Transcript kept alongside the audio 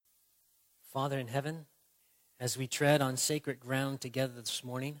Father in heaven, as we tread on sacred ground together this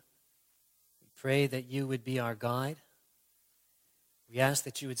morning, we pray that you would be our guide. We ask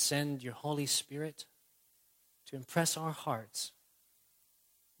that you would send your Holy Spirit to impress our hearts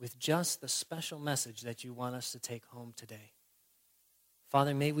with just the special message that you want us to take home today.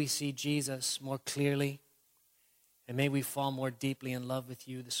 Father, may we see Jesus more clearly, and may we fall more deeply in love with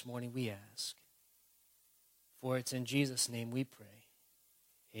you this morning, we ask. For it's in Jesus' name we pray.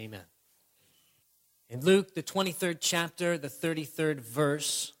 Amen. In Luke, the 23rd chapter, the 33rd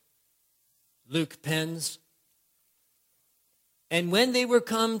verse, Luke pens, "And when they were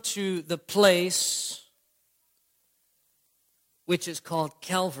come to the place which is called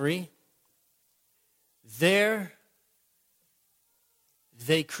Calvary, there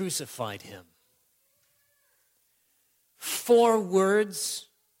they crucified him." 4 words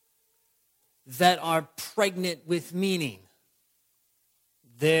that are pregnant with meaning.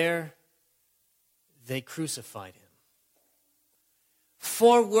 There they crucified him.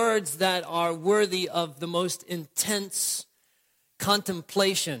 4 words that are worthy of the most intense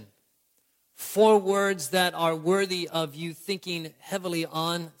contemplation. 4 words that are worthy of you thinking heavily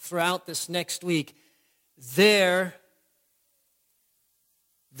on throughout this next week. There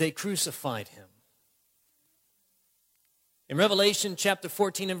they crucified him. In Revelation chapter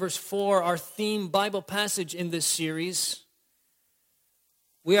 14 and verse 4, our theme Bible passage in this series,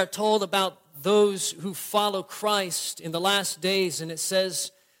 we are told about those who follow Christ in the last days, and it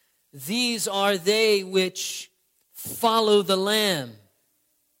says, "These are they which follow the Lamb.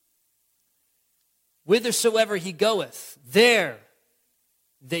 Whithersoever he goeth, there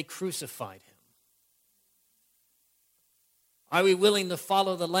they crucified him." Are we willing to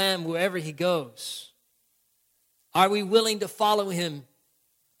follow the Lamb wherever he goes? Are we willing to follow him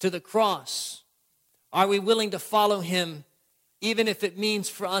to the cross? Are we willing to follow him even if it means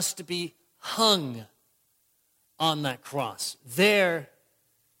for us to be hung on that cross? There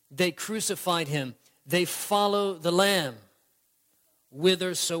they crucified him. They follow the Lamb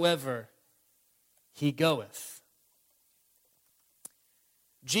whithersoever he goeth.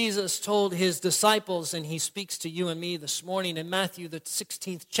 Jesus told his disciples, and he speaks to you and me this morning in Matthew, the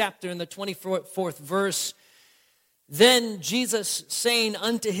 16th chapter, and the 24th verse. "Then Jesus saying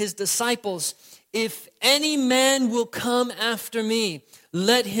unto his disciples, If any man will come after me,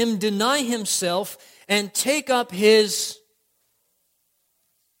 let him deny himself and take up his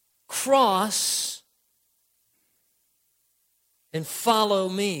cross and follow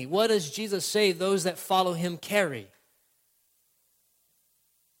me." What does Jesus say those that follow him carry?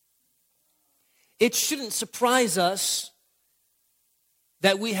 It shouldn't surprise us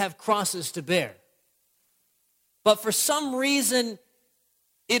that we have crosses to bear. But for some reason,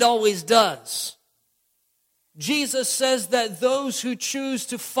 it always does. Jesus says that those who choose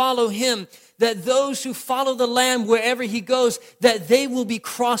to follow him, that those who follow the Lamb wherever he goes, that they will be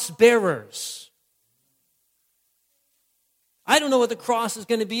cross bearers. I don't know what the cross is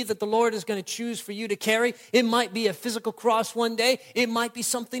going to be that the Lord is going to choose for you to carry. It might be a physical cross one day. It might be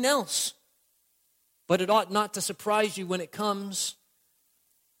something else. But it ought not to surprise you when it comes.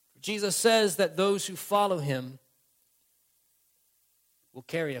 Jesus says that those who follow him will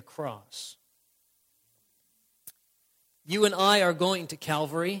carry a cross. You and I are going to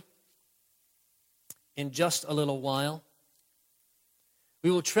Calvary in just a little while. We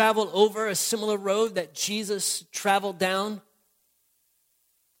will travel over a similar road that Jesus traveled down.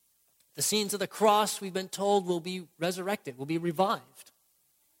 The scenes of the cross, we've been told, will be resurrected, will be revived.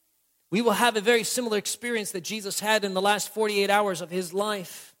 We will have a very similar experience that Jesus had in the last 48 hours of his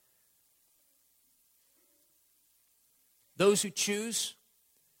life. Those who choose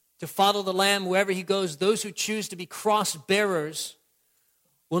to follow the Lamb wherever he goes, those who choose to be cross bearers,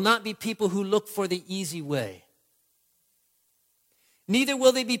 will not be people who look for the easy way. Neither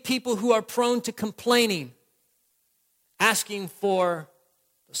will they be people who are prone to complaining, asking for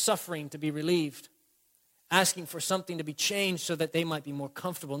the suffering to be relieved, asking for something to be changed so that they might be more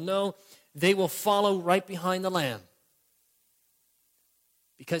comfortable. No, they will follow right behind the Lamb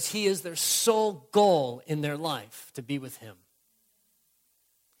because he is their sole goal in their life, to be with him.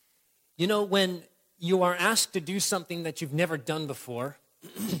 You know, when you are asked to do something that you've never done before,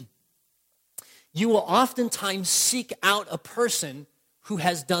 you will oftentimes seek out a person who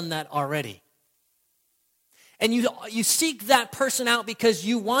has done that already. And you seek that person out because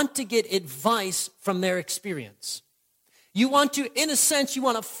you want to get advice from their experience. You want to, in a sense, you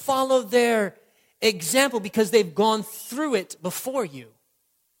want to follow their example because they've gone through it before you.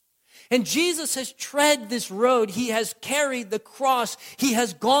 And Jesus has tread this road. He has carried the cross. He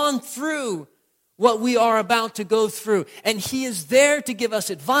has gone through what we are about to go through. And he is there to give us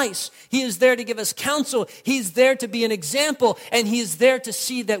advice. He is there to give us counsel. He's there to be an example. And he is there to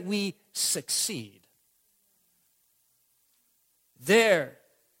see that we succeed. There,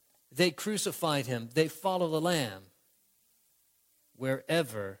 they crucified him. They follow the Lamb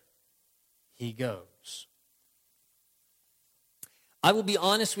wherever he goes. I will be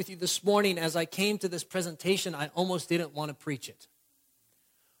honest with you this morning, as I came to this presentation, I almost didn't want to preach it,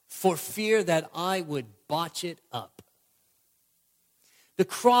 for fear that I would botch it up. The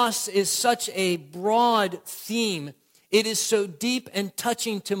cross is such a broad theme. It is so deep and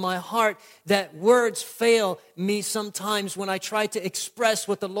touching to my heart that words fail me sometimes when I try to express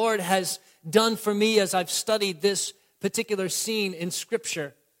what the Lord has done for me as I've studied this particular scene in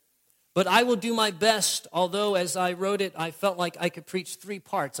Scripture. But I will do my best, although as I wrote it, I felt like I could preach 3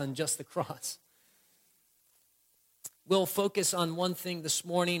 parts on just the cross. We'll focus on one thing this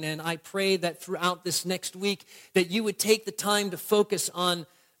morning, and I pray that throughout this next week that you would take the time to focus on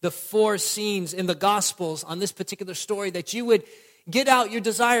the 4 scenes in the Gospels on this particular story, that you would get out your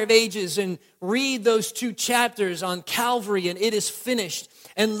Desire of Ages and read those 2 chapters on Calvary and it is finished,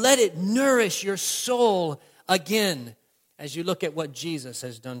 and let it nourish your soul again as you look at what Jesus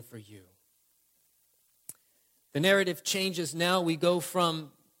has done for you. The narrative changes now. We go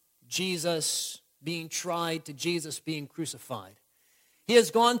from Jesus being tried to Jesus being crucified. He has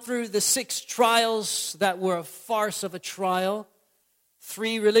gone through the 6 trials that were a farce of a trial.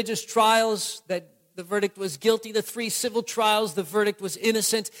 3 religious trials that the verdict was guilty. The 3 civil trials, the verdict was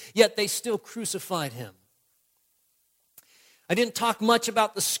innocent, yet they still crucified him. I didn't talk much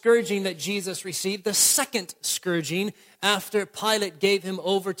about the scourging that Jesus received, the second scourging after Pilate gave him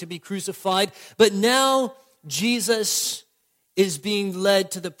over to be crucified. But now Jesus is being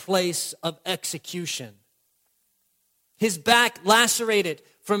led to the place of execution. His back lacerated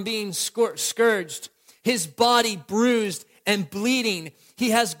from being scourged, his body bruised and bleeding.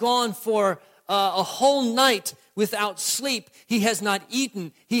 He has gone for a whole night without sleep. He has not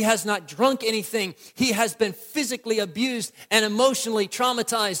eaten. He has not drunk anything. He has been physically abused and emotionally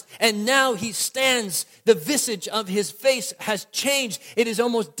traumatized. And now he stands. The visage of his face has changed. It is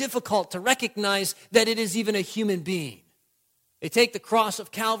almost difficult to recognize that it is even a human being. They take the cross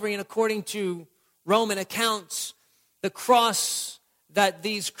of Calvary, and according to Roman accounts, the cross that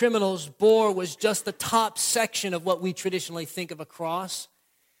these criminals bore was just the top section of what we traditionally think of a cross.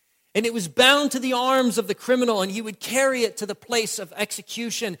 And it was bound to the arms of the criminal, and he would carry it to the place of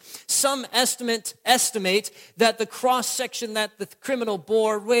execution. Some estimate that the cross section that the criminal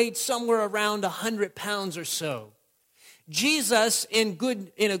bore weighed somewhere around 100 pounds or so. Jesus, in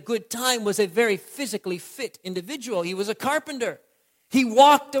a good time, was a very physically fit individual. He was a carpenter. He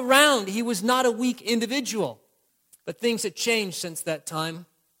walked around. He was not a weak individual. But things had changed since that time.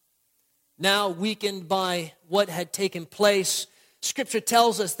 Now, weakened by what had taken place, Scripture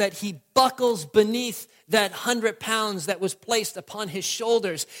tells us that he buckles beneath that 100 pounds that was placed upon his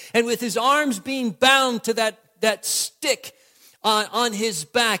shoulders. And with his arms being bound to that stick on his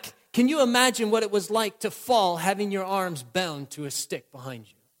back, can you imagine what it was like to fall having your arms bound to a stick behind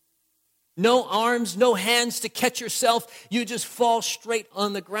you? No arms, no hands to catch yourself. You just fall straight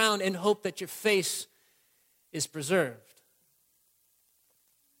on the ground and hope that your face is preserved.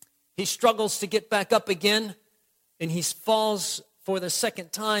 He struggles to get back up again, and he falls for the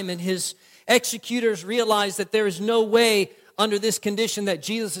second time, and his executors realize that there is no way under this condition that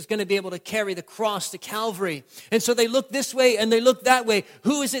Jesus is going to be able to carry the cross to Calvary. And so they look this way and they look that way.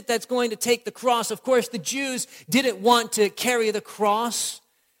 Who is it that's going to take the cross? Of course, the Jews didn't want to carry the cross.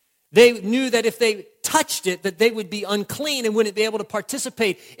 They knew that if they touched it, that they would be unclean and wouldn't be able to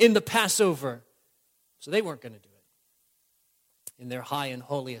participate in the Passover. So they weren't going to do it in their high and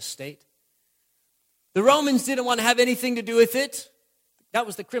holy estate. The Romans didn't want to have anything to do with it. That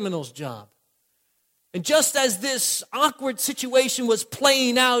was the criminal's job. And just as this awkward situation was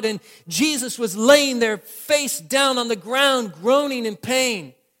playing out and Jesus was laying there face down on the ground, groaning in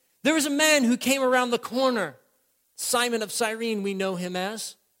pain, there was a man who came around the corner. Simon of Cyrene, we know him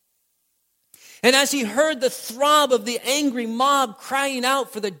as. And as he heard the throb of the angry mob crying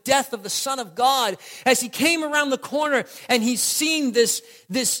out for the death of the Son of God, as he came around the corner and he's seen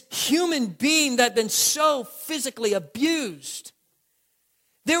this human being that had been so physically abused,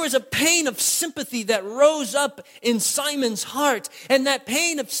 there was a pain of sympathy that rose up in Simon's heart, and that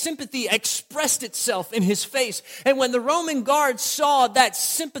pain of sympathy expressed itself in his face. And when the Roman guards saw that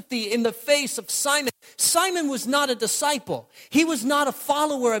sympathy in the face of Simon, Simon was not a disciple. He was not a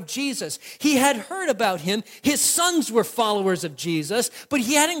follower of Jesus. He had heard about him. His sons were followers of Jesus, but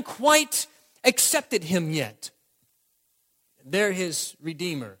he hadn't quite accepted him yet. They're his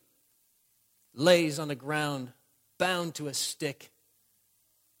Redeemer. lays on the ground, bound to a stick.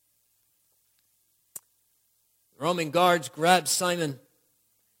 The Roman guards grab Simon.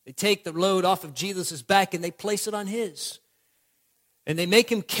 They take the load off of Jesus' back and they place it on his. And they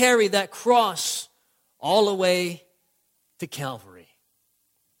make him carry that cross all the way to Calvary.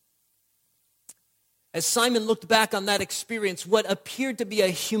 As Simon looked back on that experience, what appeared to be a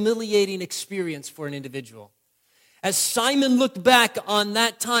humiliating experience for an individual, as Simon looked back on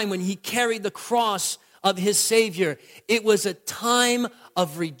that time when he carried the cross of his Savior, it was a time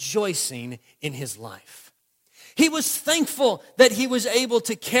of rejoicing in his life. He was thankful that he was able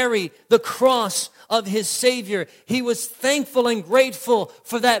to carry the cross of his Savior. He was thankful and grateful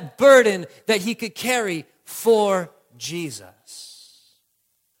for that burden that he could carry for Jesus.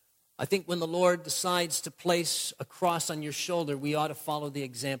 I think when the Lord decides to place a cross on your shoulder, we ought to follow the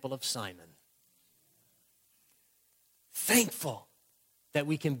example of Simon. Thankful that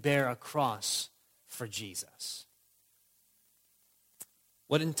we can bear a cross for Jesus.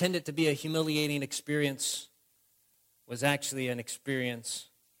 What intended to be a humiliating experience was actually an experience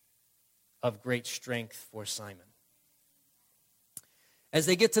of great strength for Simon. As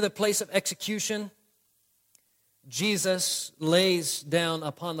they get to the place of execution, Jesus lays down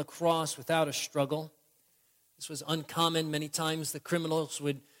upon the cross without a struggle. This was uncommon. Many times the criminals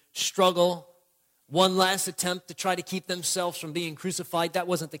would struggle, one last attempt to try to keep themselves from being crucified. That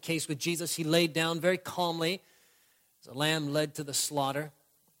wasn't the case with Jesus. He laid down very calmly as a lamb led to the slaughter.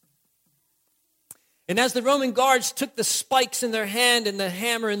 And as the Roman guards took the spikes in their hand and the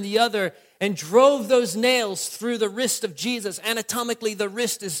hammer in the other and drove those nails through the wrist of Jesus, anatomically the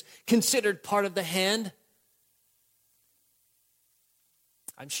wrist is considered part of the hand.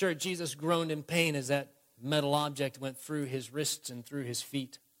 I'm sure Jesus groaned in pain as that metal object went through his wrists and through his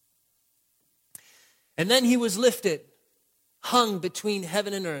feet. And then he was lifted, hung between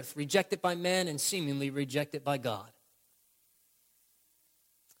heaven and earth, rejected by man and seemingly rejected by God.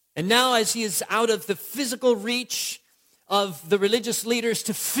 And now as he is out of the physical reach of the religious leaders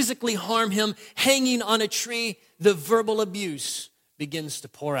to physically harm him, hanging on a tree, the verbal abuse begins to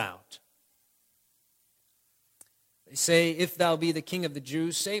pour out. They say, "If thou be the king of the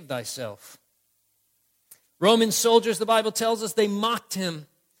Jews, save thyself." Roman soldiers, the Bible tells us, they mocked him.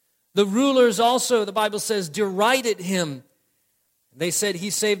 The rulers also, the Bible says, derided him. They said, "He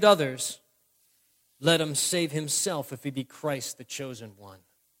saved others. Let him save himself if he be Christ, the chosen one."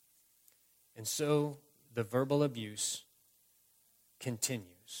 And so the verbal abuse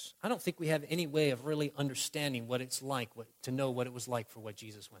continues. I don't think we have any way of really understanding what it's like, to know what it was like for what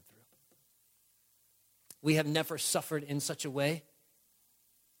Jesus went through. We have never suffered in such a way.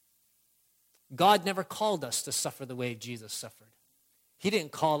 God never called us to suffer the way Jesus suffered. He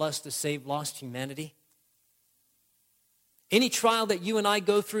didn't call us to save lost humanity. Any trial that you and I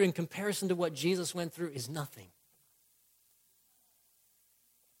go through in comparison to what Jesus went through is nothing.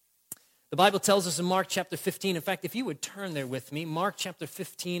 The Bible tells us in Mark chapter 15, in fact, if you would turn there with me, Mark chapter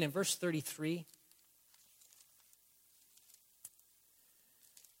 15 and verse 33.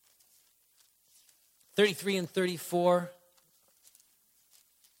 And 34,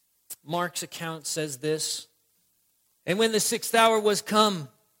 Mark's account says this: "And when the 6th hour was come,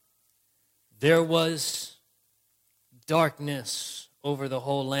 there was darkness over the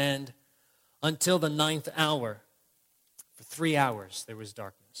whole land until the 9th hour. For 3 hours there was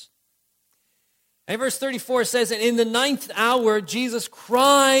darkness." And verse 34 says, "And in the 9th hour Jesus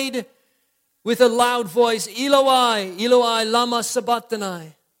cried with a loud voice, Eloi, Eloi, lama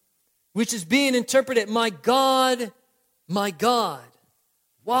sabachthani," which is being interpreted, my God,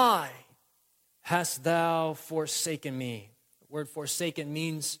 why hast thou forsaken me?" The word forsaken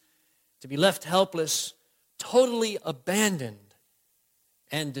means to be left helpless, totally abandoned,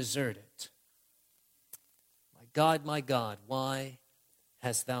 and deserted. My God, why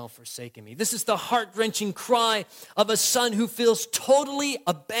hast thou forsaken me? This is the heart-wrenching cry of a son who feels totally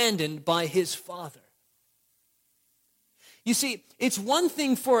abandoned by his father. You see, it's one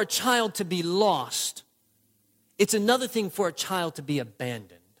thing for a child to be lost. It's another thing for a child to be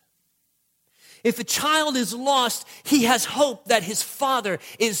abandoned. If a child is lost, he has hope that his father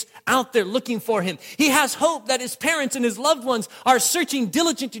is out there looking for him. He has hope that his parents and his loved ones are searching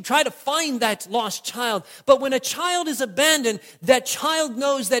diligently to try to find that lost child. But when a child is abandoned, that child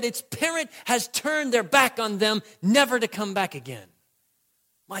knows that its parent has turned their back on them, never to come back again.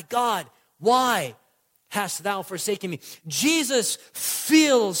 My God, why hast thou forsaken me? Jesus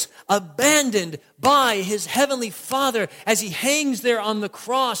feels abandoned by his heavenly Father as he hangs there on the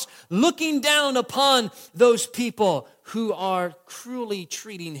cross, looking down upon those people who are cruelly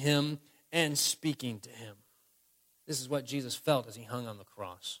treating him and speaking to him. This is what Jesus felt as he hung on the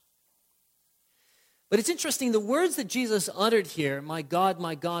cross. But it's interesting, the words that Jesus uttered here, my God,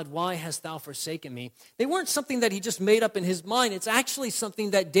 why hast thou forsaken me? They weren't something that he just made up in his mind. It's actually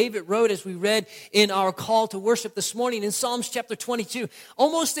something that David wrote as we read in our call to worship this morning in Psalms chapter 22.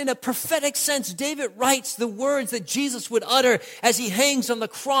 Almost in a prophetic sense, David writes the words that Jesus would utter as he hangs on the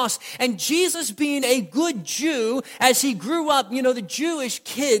cross. And Jesus, being a good Jew, as he grew up, the Jewish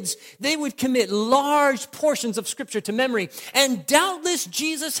kids, they would commit large portions of Scripture to memory. And doubtless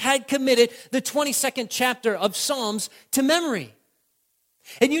Jesus had committed the 22nd chapter of Psalms to memory.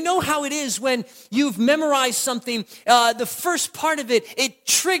 And you know how it is when you've memorized something, the first part of it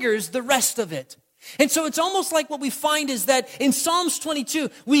triggers the rest of it. And so it's almost like what we find is that in Psalms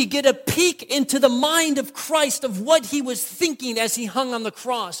 22, we get a peek into the mind of Christ of what he was thinking as he hung on the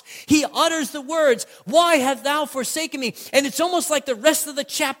cross. He utters the words, why hast thou forsaken me? And it's almost like the rest of the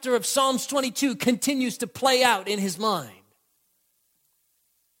chapter of Psalms 22 continues to play out in his mind.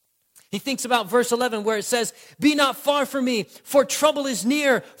 He thinks about verse 11 where it says, be not far from me, for trouble is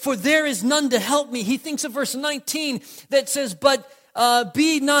near, for there is none to help me. He thinks of verse 19 that says, but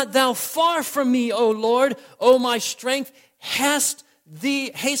be not thou far from me, O Lord, O my strength, hasten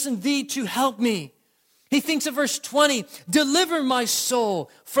thee to help me. He thinks of verse 20, deliver my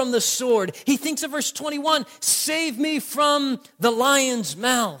soul from the sword. He thinks of verse 21, save me from the lion's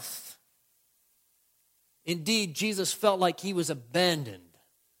mouth. Indeed, Jesus felt like he was abandoned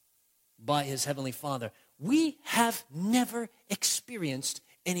by his heavenly Father. We have never experienced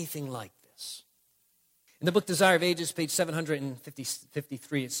anything like this. In the book Desire of Ages, page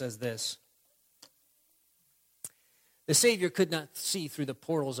 753, it says this. The Savior could not see through the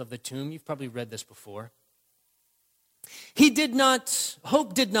portals of the tomb. You've probably read this before. Hope did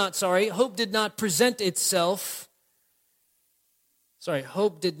not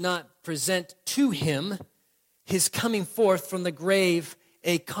present to him his coming forth from the grave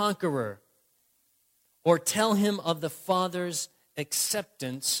a conqueror, or tell him of the Father's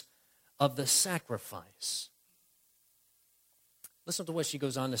acceptance of the sacrifice. Listen to what she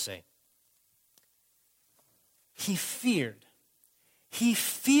goes on to say. He feared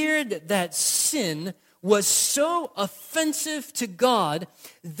that sin was so offensive to God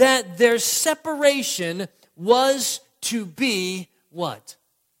that their separation was to be what?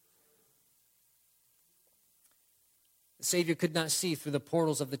 The Savior could not see through the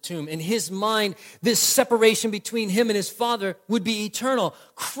portals of the tomb. In his mind, this separation between him and his Father would be eternal.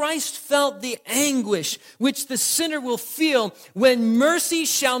 Christ felt the anguish which the sinner will feel when mercy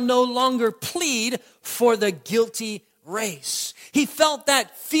shall no longer plead for the guilty race. He felt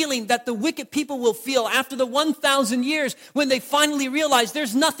that feeling that the wicked people will feel after the 1,000 years when they finally realize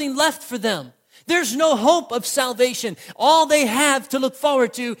there's nothing left for them. There's no hope of salvation. All they have to look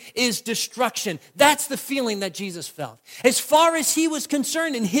forward to is destruction. That's the feeling that Jesus felt. As far as he was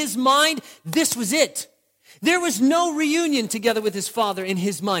concerned, in his mind, this was it. There was no reunion together with his Father in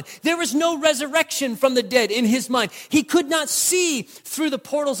his mind. There was no resurrection from the dead in his mind. He could not see through the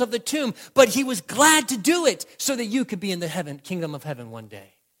portals of the tomb, but he was glad to do it so that you could be in the kingdom of heaven one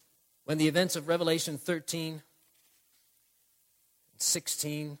day. When the events of Revelation 13 and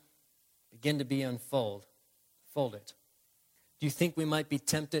 16 begin to be unfolded, do you think we might be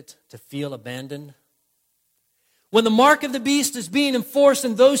tempted to feel abandoned? When the mark of the beast is being enforced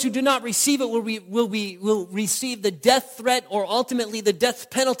and those who do not receive it will receive the death threat or ultimately the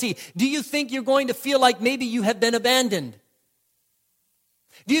death penalty, do you think you're going to feel like maybe you have been abandoned?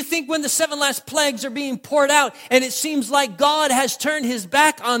 Do you think when the 7 last plagues are being poured out and it seems like God has turned his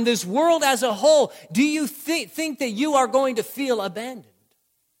back on this world as a whole, do you think that you are going to feel abandoned?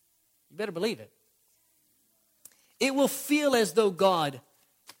 You better believe it. It will feel as though God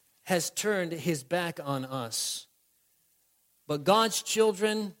has turned his back on us. But God's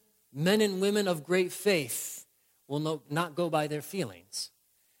children, men and women of great faith, will not go by their feelings,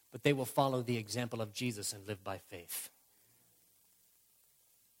 but they will follow the example of Jesus and live by faith.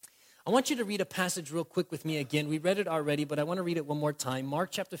 I want you to read a passage real quick with me again. We read it already, but I want to read it one more time.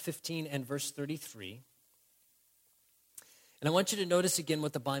 Mark chapter 15 and verse 33. And I want you to notice again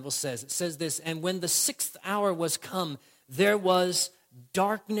what the Bible says. It says this, and when the 6th hour was come, there was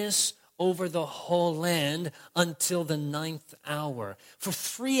darkness over the whole land until the 9th hour. For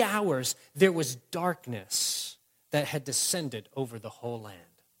 3 hours, there was darkness that had descended over the whole land.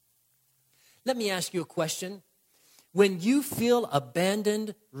 Let me ask you a question. When you feel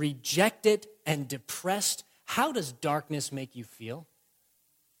abandoned, rejected, and depressed, how does darkness make you feel?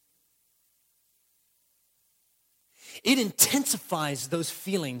 It intensifies those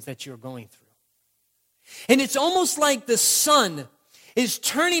feelings that you're going through. And it's almost like the sun is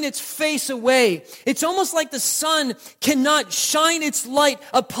turning its face away. It's almost like the sun cannot shine its light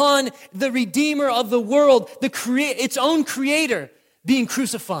upon the Redeemer of the world, its own Creator, being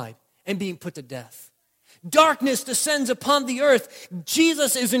crucified and being put to death. Darkness descends upon the earth.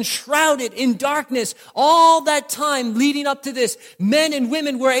 Jesus is enshrouded in darkness. All that time leading up to this, men and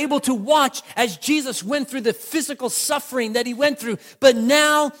women were able to watch as Jesus went through the physical suffering that he went through. But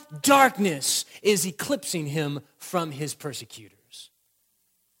now darkness is eclipsing him from his persecutors.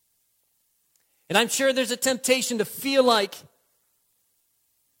 And I'm sure there's a temptation to feel like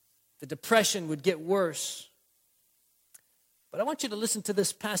the depression would get worse. But I want you to listen to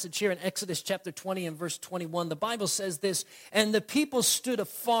this passage here in Exodus chapter 20 and verse 21. The Bible says this, "And the people stood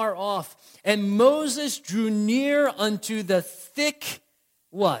afar off, and Moses drew near unto the thick,"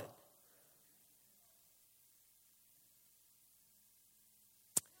 what?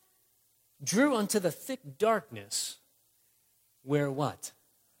 Drew unto the thick darkness, where what?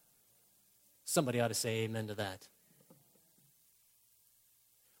 Somebody ought to say amen to that.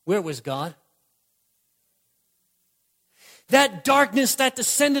 Where was God? That darkness that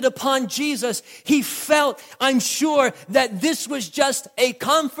descended upon Jesus, he felt, I'm sure, that this was just a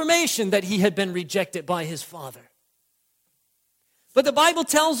confirmation that he had been rejected by his Father. But the Bible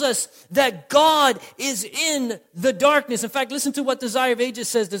tells us that God is in the darkness. In fact, listen to what Desire of Ages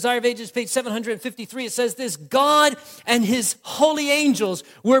says. Desire of Ages, page 753. It says this, "God and his holy angels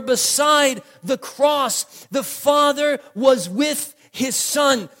were beside the cross. The Father was with his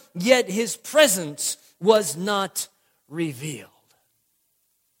Son, yet his presence was not revealed."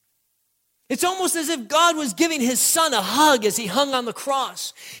 It's almost as if God was giving his Son a hug as he hung on the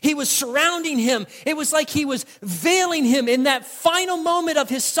cross. He was surrounding him. It was like he was veiling him in that final moment of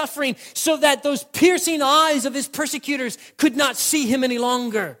his suffering so that those piercing eyes of his persecutors could not see him any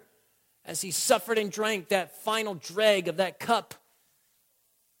longer as he suffered and drank that final drag of that cup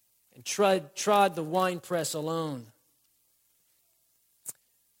and trod the winepress alone.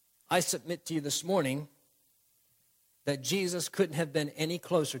 I submit to you this morning that Jesus couldn't have been any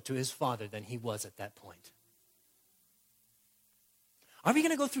closer to his Father than he was at that point. Are we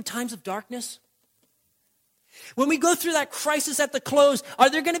going to go through times of darkness? When we go through that crisis at the close, are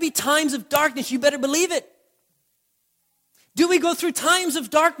there going to be times of darkness? You better believe it. Do we go through times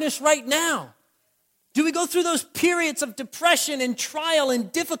of darkness right now? Do we go through those periods of depression and trial and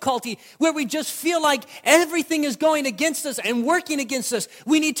difficulty where we just feel like everything is going against us and working against us?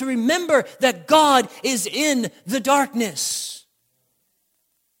 We need to remember that God is in the darkness.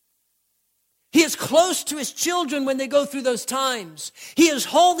 He is close to his children when they go through those times. He is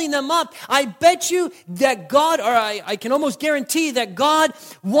holding them up. I bet you that God, or I can almost guarantee that God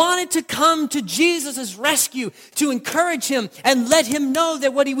wanted to come to Jesus' rescue to encourage him and let him know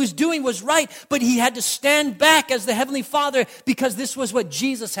that what he was doing was right, but he had to stand back as the Heavenly Father because this was what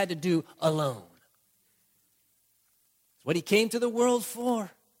Jesus had to do alone. It's what he came to the world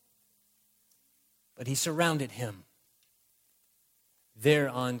for. But he surrounded him there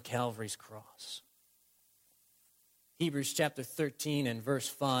on Calvary's cross. Hebrews chapter 13 and verse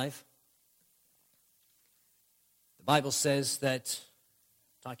 5. The Bible says that,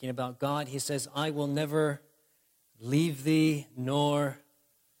 talking about God, he says, "I will never leave thee nor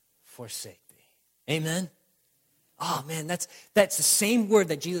forsake thee." Amen? Oh man, that's the same word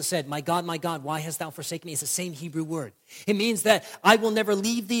that Jesus said, my God, why hast thou forsaken me?" It's the same Hebrew word. It means that I will never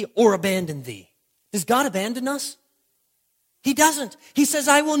leave thee or abandon thee. Does God abandon us? He doesn't. He says,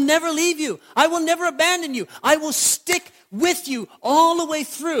 I will never leave you. I will never abandon you. I will stick with you all the way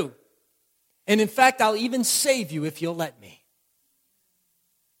through. And in fact, I'll even save you if you'll let me.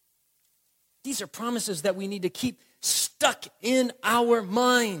 These are promises that we need to keep stuck in our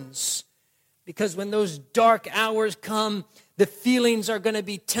minds. Because when those dark hours come, the feelings are going to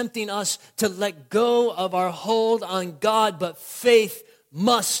be tempting us to let go of our hold on God. But faith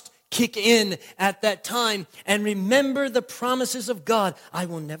must kick in at that time and remember the promises of God. I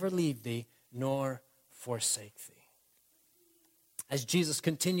will never leave thee nor forsake thee. As Jesus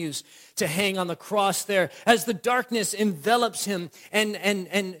continues to hang on the cross there, as the darkness envelops him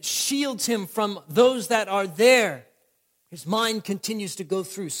and shields him from those that are there, his mind continues to go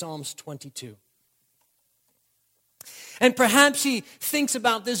through Psalms 22. And perhaps he thinks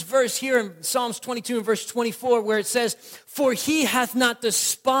about this verse here in Psalms 22 and verse 24 where it says, "For he hath not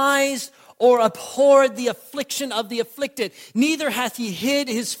despised or abhorred the affliction of the afflicted, neither hath he hid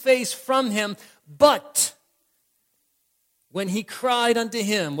his face from him, but when he cried unto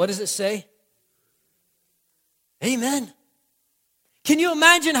him," what does it say? Amen. Can you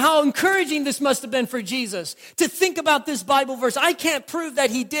imagine how encouraging this must have been for Jesus to think about this Bible verse? I can't prove that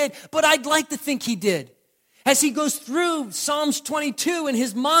he did, but I'd like to think he did. As he goes through Psalms 22 in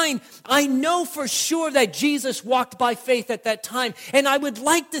his mind, I know for sure that Jesus walked by faith at that time. And I would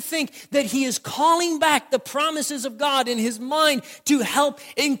like to think that he is calling back the promises of God in his mind to help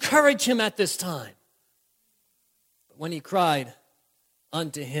encourage him at this time. But when he cried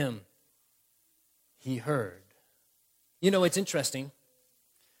unto him, he heard. You know, it's interesting.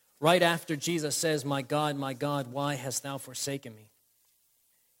 Right after Jesus says, my God, why hast thou forsaken me?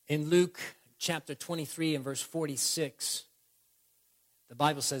 In Luke chapter 23 and verse 46, the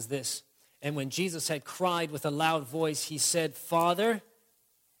Bible says this, and when Jesus had cried with a loud voice, he said, Father,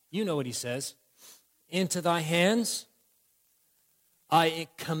 you know what he says, into thy hands I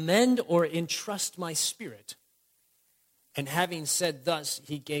commend or entrust my spirit. And having said thus,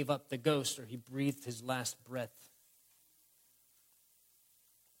 he gave up the ghost, or he breathed his last breath.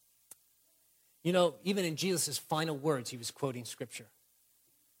 You know, even in Jesus' final words, he was quoting Scripture.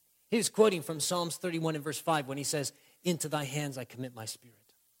 He was quoting from Psalms 31 and verse 5 when he says, into thy hands I commit my spirit.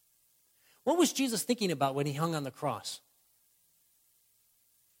 What was Jesus thinking about when he hung on the cross?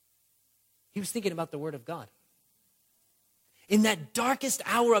 He was thinking about the Word of God. In that darkest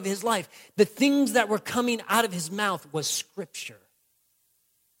hour of his life, the things that were coming out of his mouth was Scripture.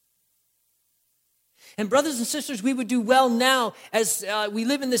 And brothers and sisters, we would do well now as we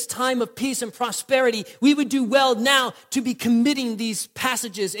live in this time of peace and prosperity. We would do well now to be committing these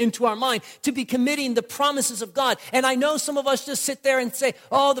passages into our mind, to be committing the promises of God. And I know some of us just sit there and say,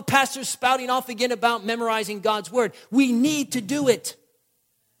 oh, the pastor's spouting off again about memorizing God's word. We need to do it.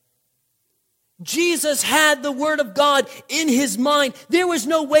 Jesus had the Word of God in his mind. There was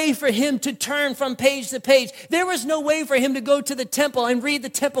no way for him to turn from page to page. There was no way for him to go to the temple and read the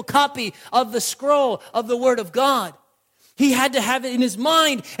temple copy of the scroll of the Word of God. He had to have it in his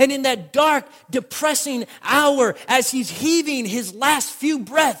mind, and in that dark, depressing hour, as he's heaving his last few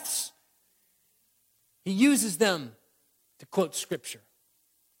breaths, he uses them to quote Scripture.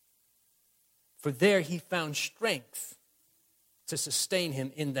 For there he found strength to sustain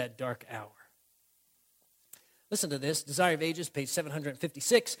him in that dark hour. Listen to this, Desire of Ages, page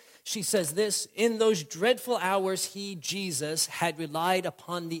 756. She says this, in those dreadful hours, he, Jesus, had relied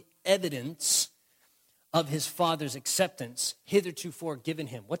upon the evidence of his Father's acceptance hitherto given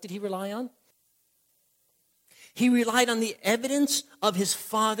him. What did he rely on? He relied on the evidence of his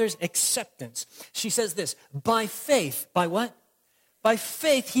Father's acceptance. She says this, by faith, by what? By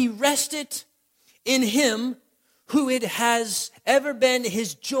faith, he rested in him who it has ever been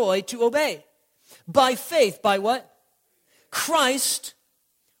his joy to obey. By faith, by what? Christ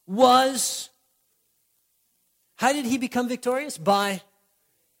was, how did he become victorious? By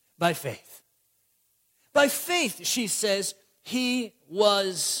faith. By faith, she says, he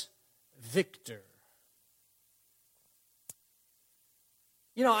was victor.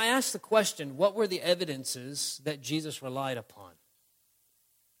 You know, I asked the question, what were the evidences that Jesus relied upon?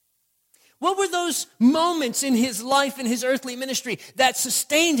 What were those moments in his life, in his earthly ministry, that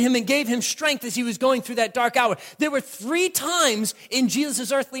sustained him and gave him strength as he was going through that dark hour? There were 3 times in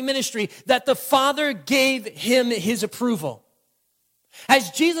Jesus' earthly ministry that the Father gave him his approval.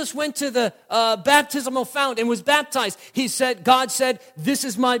 As Jesus went to the baptismal fount and was baptized, God said, this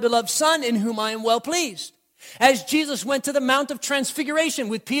is my beloved Son in whom I am well pleased. As Jesus went to the Mount of Transfiguration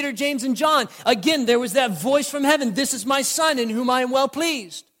with Peter, James, and John, again, there was that voice from heaven, this is my Son in whom I am well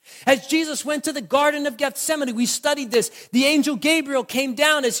pleased. As Jesus went to the Garden of Gethsemane, we studied this. The angel Gabriel came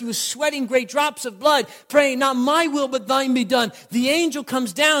down as he was sweating great drops of blood, praying, not my will, but thine be done. The angel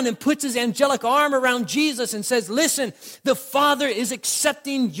comes down and puts his angelic arm around Jesus and says, listen, the Father is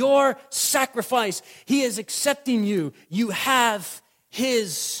accepting your sacrifice. He is accepting you. You have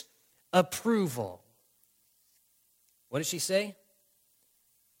his approval. What does she say?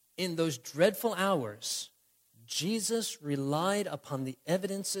 In those dreadful hours, Jesus relied upon the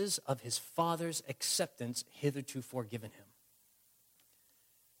evidences of his Father's acceptance hitherto given him.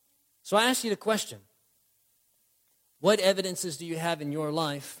 So I ask you the question, what evidences do you have in your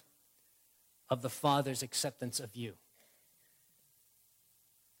life of the Father's acceptance of you?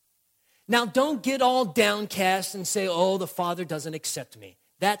 Now, don't get all downcast and say, oh, the Father doesn't accept me.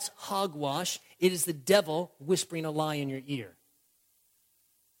 That's hogwash. It is the devil whispering a lie in your ear.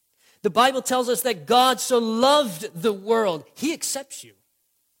 The Bible tells us that God so loved the world. He accepts you.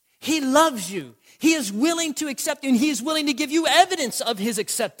 He loves you. He is willing to accept you, and he is willing to give you evidence of his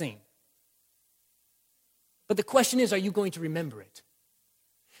accepting. But the question is, are you going to remember it?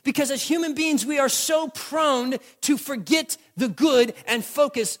 Because as human beings, we are so prone to forget the good and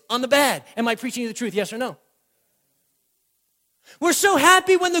focus on the bad. Am I preaching you the truth, yes or no? We're so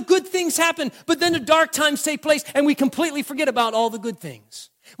happy when the good things happen, but then the dark times take place, and we completely forget about all the good things.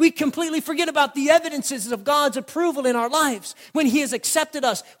 We completely forget about the evidences of God's approval in our lives. When He has accepted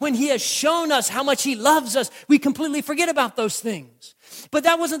us, when He has shown us how much He loves us, we completely forget about those things. But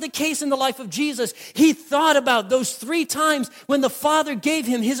that wasn't the case in the life of Jesus. He thought about those 3 times when the Father gave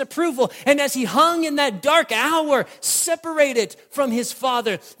Him His approval. And as He hung in that dark hour, separated from His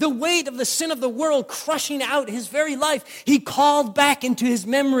Father, the weight of the sin of the world crushing out His very life, He called back into His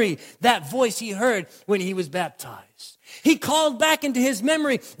memory that voice He heard when He was baptized. He called back into His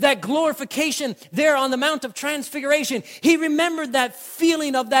memory that glorification there on the Mount of Transfiguration. He remembered that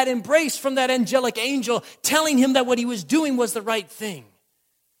feeling of that embrace from that angelic angel telling Him that what He was doing was the right thing.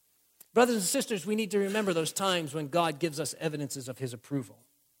 Brothers and sisters, we need to remember those times when God gives us evidences of His approval.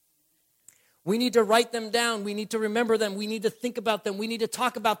 We need to write them down. We need to remember them. We need to think about them. We need to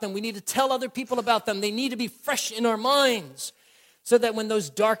talk about them. We need to tell other people about them. They need to be fresh in our minds, so that when those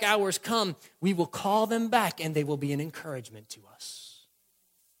dark hours come, we will call them back and they will be an encouragement to us.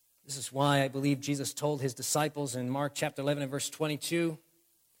 This is why I believe Jesus told His disciples in Mark chapter 11 and verse 22,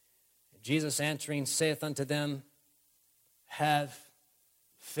 Jesus answering saith unto them, have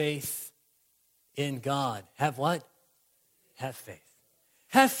faith in God. Have what? Have faith.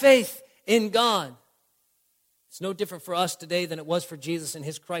 Have faith in God. It's no different for us today than it was for Jesus in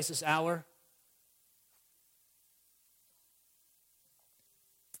His crisis hour.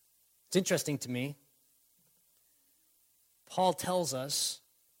 It's interesting to me. Paul tells us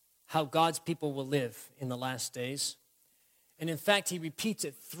how God's people will live in the last days. And in fact, he repeats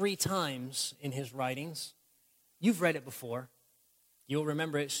it 3 times in his writings. You've read it before. You'll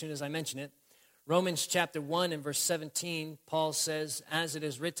remember it as soon as I mention it. Romans chapter 1 and verse 17, Paul says, as it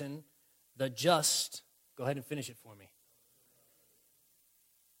is written, the just, go ahead and finish it for me.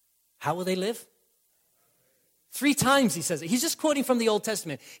 How will they live? 3 times he says it. He's just quoting from the Old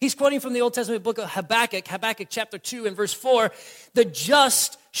Testament. He's quoting from the Old Testament book of Habakkuk chapter 2 and verse 4. The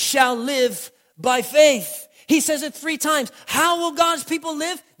just shall live by faith. He says it 3 times. How will God's people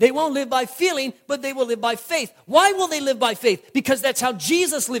live? They won't live by feeling, but they will live by faith. Why will they live by faith? Because that's how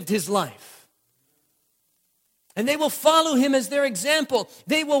Jesus lived His life. And they will follow Him as their example.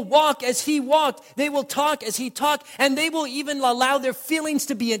 They will walk as He walked. They will talk as He talked. And they will even allow their feelings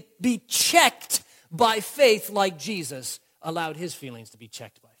to be checked by faith, like Jesus allowed His feelings to be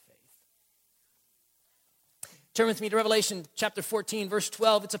checked by faith. Turn with me to Revelation chapter 14, verse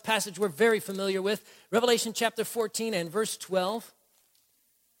 12. It's a passage we're very familiar with. Revelation chapter 14 and verse 12.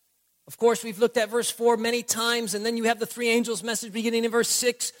 Of course, we've looked at verse 4 many times, and then you have the 3 angels message beginning in verse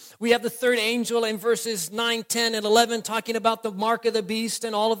 6. We have the 3rd angel in verses 9, 10, and 11 talking about the mark of the beast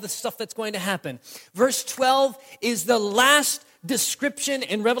and all of the stuff that's going to happen. Verse 12 is the last description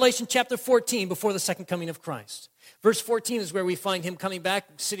in Revelation chapter 14 before the second coming of Christ. Verse 14 is where we find Him coming back,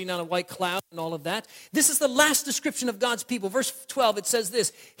 sitting on a white cloud and all of that. This is the last description of God's people. Verse 12, it says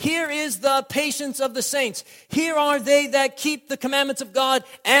this, here is the patience of the saints. Here are they that keep the commandments of God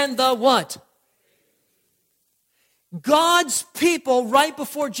and the what? God's people, right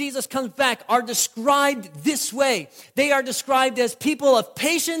before Jesus comes back, are described this way. They are described as people of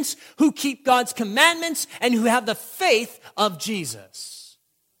patience who keep God's commandments and who have the faith of Jesus.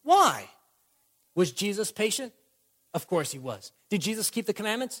 Why? Was Jesus patient? Of course He was. Did Jesus keep the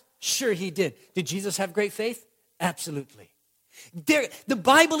commandments? Sure He did. Did Jesus have great faith? Absolutely. The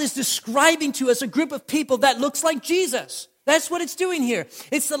Bible is describing to us a group of people that looks like Jesus. That's what it's doing here.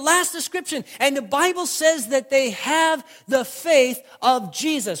 It's the last description. And the Bible says that they have the faith of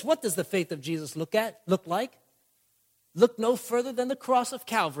Jesus. What does the faith of Jesus look like? Look no further than the cross of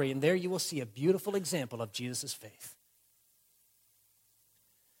Calvary, and there you will see a beautiful example of Jesus' faith.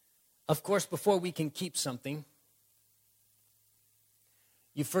 Of course, before we can keep something,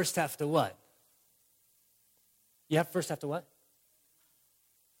 you first have to what? First have to what?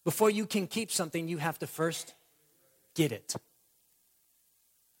 Before you can keep something, you have to first get it.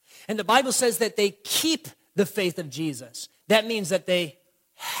 And the Bible says that they keep the faith of Jesus. That means that they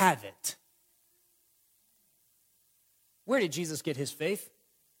have it. Where did Jesus get His faith?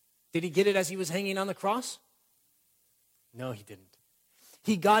 Did He get it as He was hanging on the cross? No, He didn't.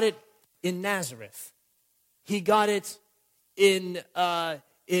 He got it in Nazareth. He got it in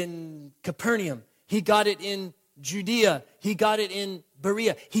Capernaum. He got it in Judea. He got it in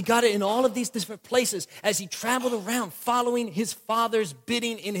Berea. He got it in all of these different places as He traveled around following His Father's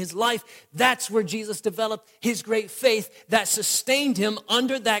bidding in His life. That's where Jesus developed His great faith that sustained Him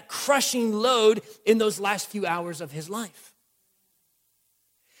under that crushing load in those last few hours of His life.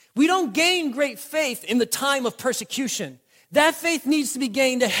 We don't gain great faith in the time of persecution. That faith needs to be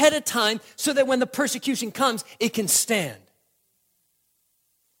gained ahead of time so that when the persecution comes, it can stand.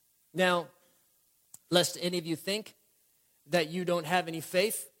 Now, lest any of you think that you don't have any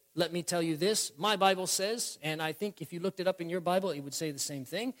faith, let me tell you this. My Bible says, and I think if you looked it up in your Bible, it would say the same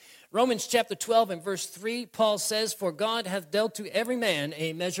thing. Romans chapter 12 and verse 3, Paul says, "For God hath dealt to every man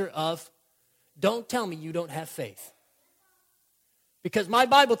a measure of..." Don't tell me you don't have faith. Because my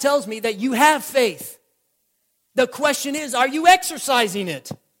Bible tells me that you have faith. The question is, are you exercising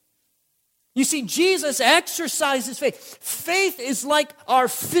it? You see, Jesus exercises faith. Faith is like our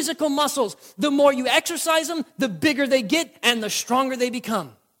physical muscles. The more you exercise them, the bigger they get and the stronger they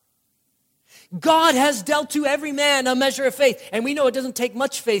become. God has dealt to every man a measure of faith. And we know it doesn't take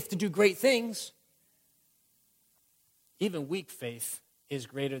much faith to do great things. Even weak faith is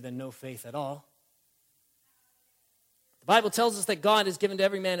greater than no faith at all. The Bible tells us that God has given to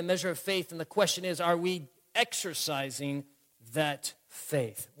every man a measure of faith. And the question is, are we exercising that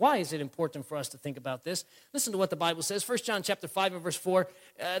faith? Why is it important for us to think about this? Listen to what the Bible says. 1 John chapter 5 and verse 4,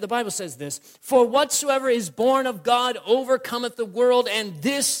 the Bible says this: "For whatsoever is born of God overcometh the world, and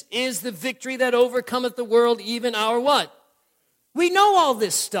this is the victory that overcometh the world, even our" what? We know all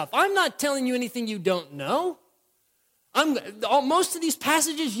this stuff. I'm not telling you anything you don't know. Most of these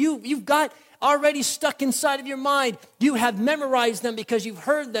passages you've got already stuck inside of your mind. You have memorized them because you've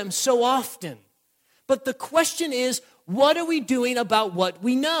heard them so often. But the question is, what are we doing about what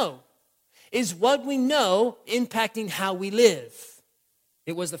we know? Is what we know impacting how we live?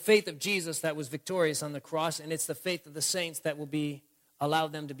 It was the faith of Jesus that was victorious on the cross, and it's the faith of the saints that will allow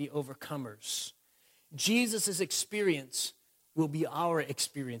them to be overcomers. Jesus' experience will be our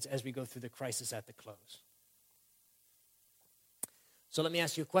experience as we go through the crisis at the close. So let me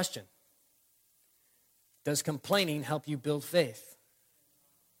ask you a question. Does complaining help you build faith?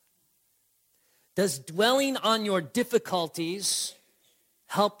 Does dwelling on your difficulties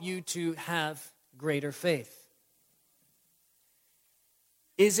help you to have greater faith?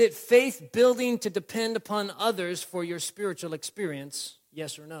 Is it faith building to depend upon others for your spiritual experience?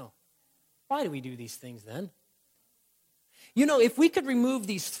 Yes or no? Why do we do these things then? You know, if we could remove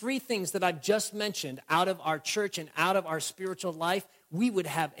these three things that I've just mentioned out of our church and out of our spiritual life, we would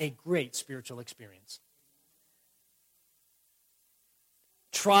have a great spiritual experience.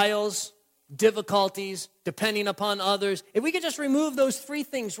 Trials, difficulties, depending upon others. If we could just remove those three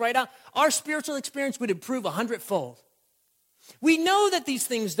things right out, our spiritual experience would improve 100-fold. We know that these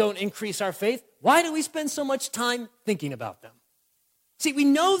things don't increase our faith. Why do we spend so much time thinking about them? See, we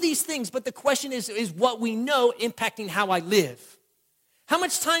know these things, but the question is what we know impacting how I live? How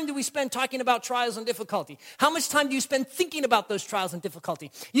much time do we spend talking about trials and difficulty? How much time do you spend thinking about those trials and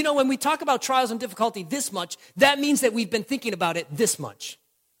difficulty? You know, when we talk about trials and difficulty this much, that means that we've been thinking about it this much.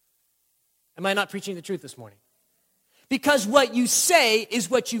 Am I not preaching the truth this morning? Because what you say is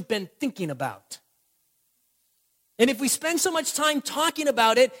what you've been thinking about. And if we spend so much time talking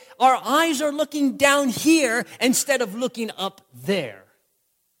about it, our eyes are looking down here instead of looking up there.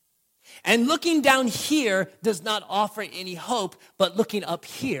 And looking down here does not offer any hope, but looking up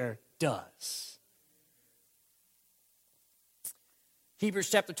here does. Hebrews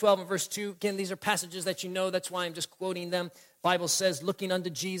chapter 12 and verse 2. Again, these are passages that you know. That's why I'm just quoting them. Bible says, looking unto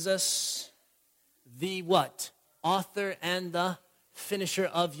Jesus, the what? Author and the finisher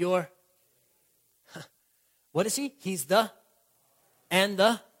of your... What is he? He's the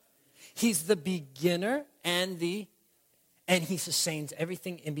beginner and he sustains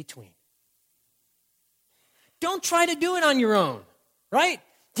everything in between. Don't try to do it on your own, right?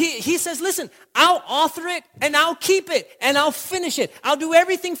 He says, listen, I'll author it and I'll keep it and I'll finish it. I'll do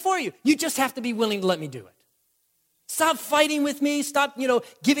everything for you. You just have to be willing to let me do it. Stop fighting with me. Stop,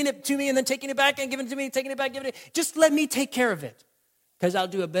 giving it to me and then taking it back and giving it to me and taking it back, giving it. Just let me take care of it because I'll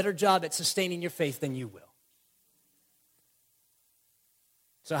do a better job at sustaining your faith than you will.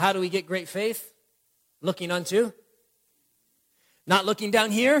 So how do we get great faith? Looking unto. Not looking down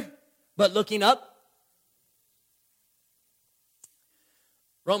here, but looking up.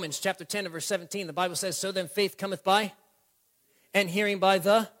 Romans chapter 10 and verse 17, the Bible says, so then faith cometh by, and hearing by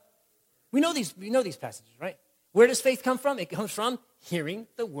the... We know these passages, right? Where does faith come from? It comes from hearing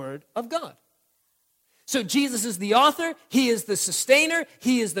the word of God. So Jesus is the author, he is the sustainer,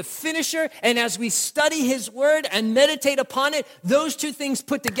 he is the finisher, and as we study his word and meditate upon it, those two things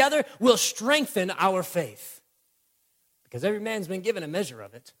put together will strengthen our faith. Because every man's been given a measure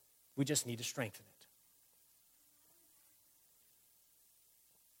of it. We just need to strengthen it.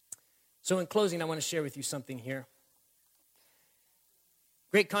 So in closing, I want to share with you something here.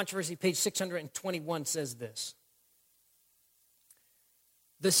 Great Controversy, page 621 says this.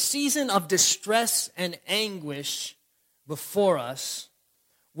 The season of distress and anguish before us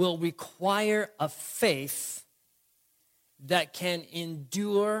will require a faith that can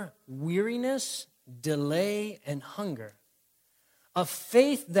endure weariness, delay, and hunger A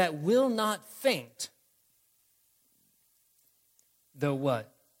faith that will not faint. Though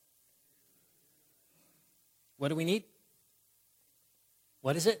what? What do we need?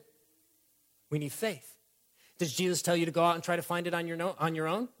 What is it? We need faith. Does Jesus tell you to go out and try to find it on your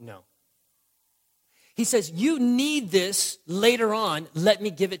own? No. He says, you need this later on. Let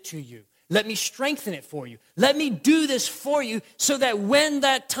me give it to you. Let me strengthen it for you. Let me do this for you so that when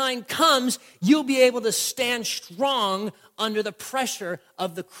that time comes, you'll be able to stand strong under the pressure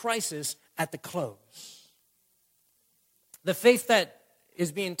of the crisis at the close. The faith that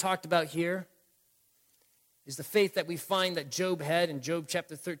is being talked about here is the faith that we find that Job had in Job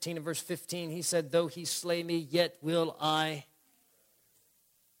chapter 13 and verse 15. He said, though he slay me, yet will I.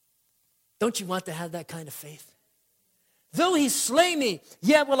 Don't you want to have that kind of faith? Though he slay me,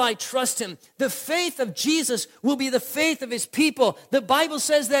 yet will I trust him. The faith of Jesus will be the faith of his people. The Bible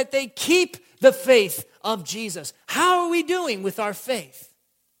says that they keep the faith of Jesus. How are we doing with our faith?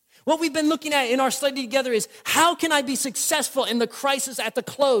 What we've been looking at in our study together is, how can I be successful in the crisis at the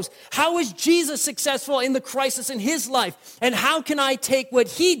close? How was Jesus successful in the crisis in his life? And how can I take what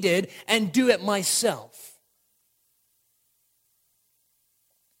he did and do it myself?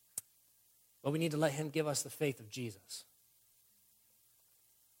 Well, we need to let him give us the faith of Jesus.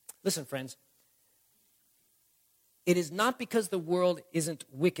 Listen, friends, it is not because the world isn't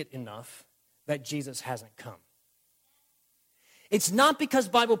wicked enough that Jesus hasn't come. It's not because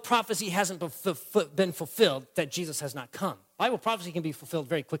Bible prophecy hasn't been fulfilled that Jesus has not come. Bible prophecy can be fulfilled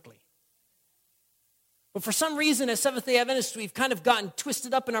very quickly. But for some reason, as Seventh-day Adventists, we've kind of gotten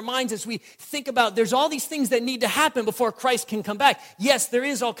twisted up in our minds as we think about there's all these things that need to happen before Christ can come back. Yes, there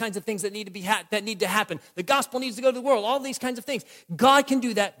is all kinds of things that need to happen. The gospel needs to go to the world, all these kinds of things. God can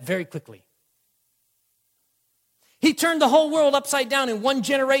do that very quickly. He turned the whole world upside down in one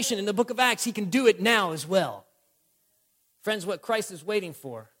generation in the book of Acts. He can do it now as well. Friends, what Christ is waiting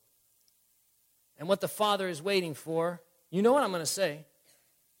for and what the Father is waiting for, you know what I'm going to say.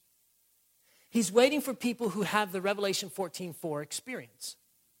 He's waiting for people who have the Revelation 14:4 experience.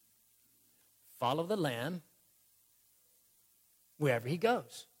 Follow the Lamb wherever he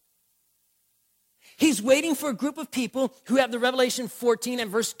goes. He's waiting for a group of people who have the Revelation 14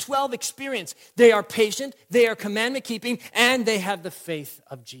 and verse 12 experience. They are patient, they are commandment keeping, and they have the faith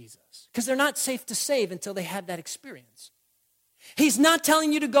of Jesus. Because they're not safe to save until they have that experience. He's not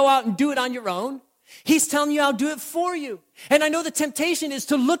telling you to go out and do it on your own. He's telling you, I'll do it for you. And I know the temptation is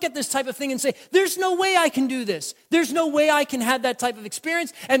to look at this type of thing and say, there's no way I can do this. There's no way I can have that type of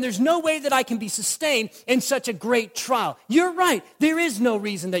experience, and there's no way that I can be sustained in such a great trial. You're right. There is no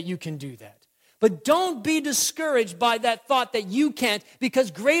reason that you can do that. But don't be discouraged by that thought that you can't,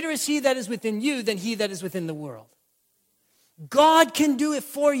 because greater is he that is within you than he that is within the world. God can do it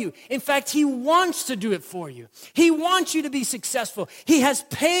for you. In fact, he wants to do it for you. He wants you to be successful. He has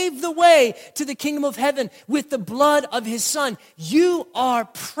paved the way to the kingdom of heaven with the blood of his Son. You are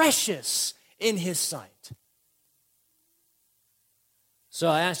precious in his sight. So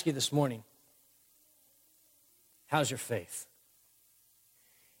I ask you this morning, how's your faith?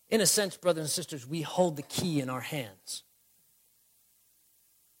 In a sense, brothers and sisters, we hold the key in our hands.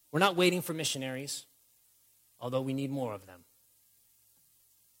 We're not waiting for missionaries, although we need more of them.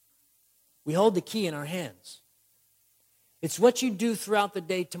 We hold the key in our hands. It's what you do throughout the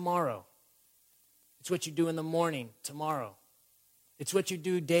day tomorrow. It's what you do in the morning tomorrow. It's what you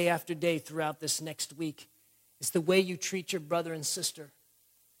do day after day throughout this next week. It's the way you treat your brother and sister.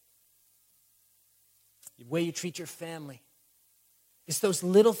 The way you treat your family. It's those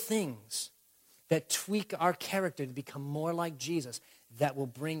little things that tweak our character to become more like Jesus that will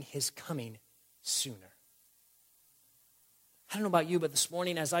bring his coming sooner. I don't know about you, but this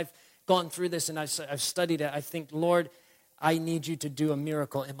morning as I've gone through this and I've studied it, I think, Lord, I need you to do a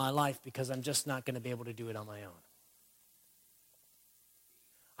miracle in my life because I'm just not going to be able to do it on my own.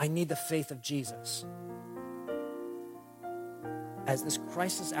 I need the faith of Jesus. As this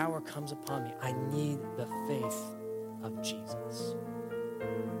crisis hour comes upon me, I need the faith of Jesus.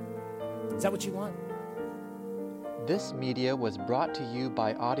 Is that what you want? This media was brought to you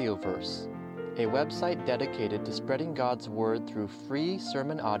by Audioverse, a website dedicated to spreading God's Word through free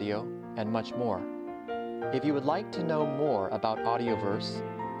sermon audio and much more. If you would like to know more about Audioverse,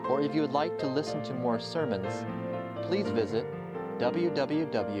 or if you would like to listen to more sermons, please visit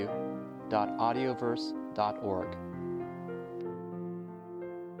www.audioverse.org.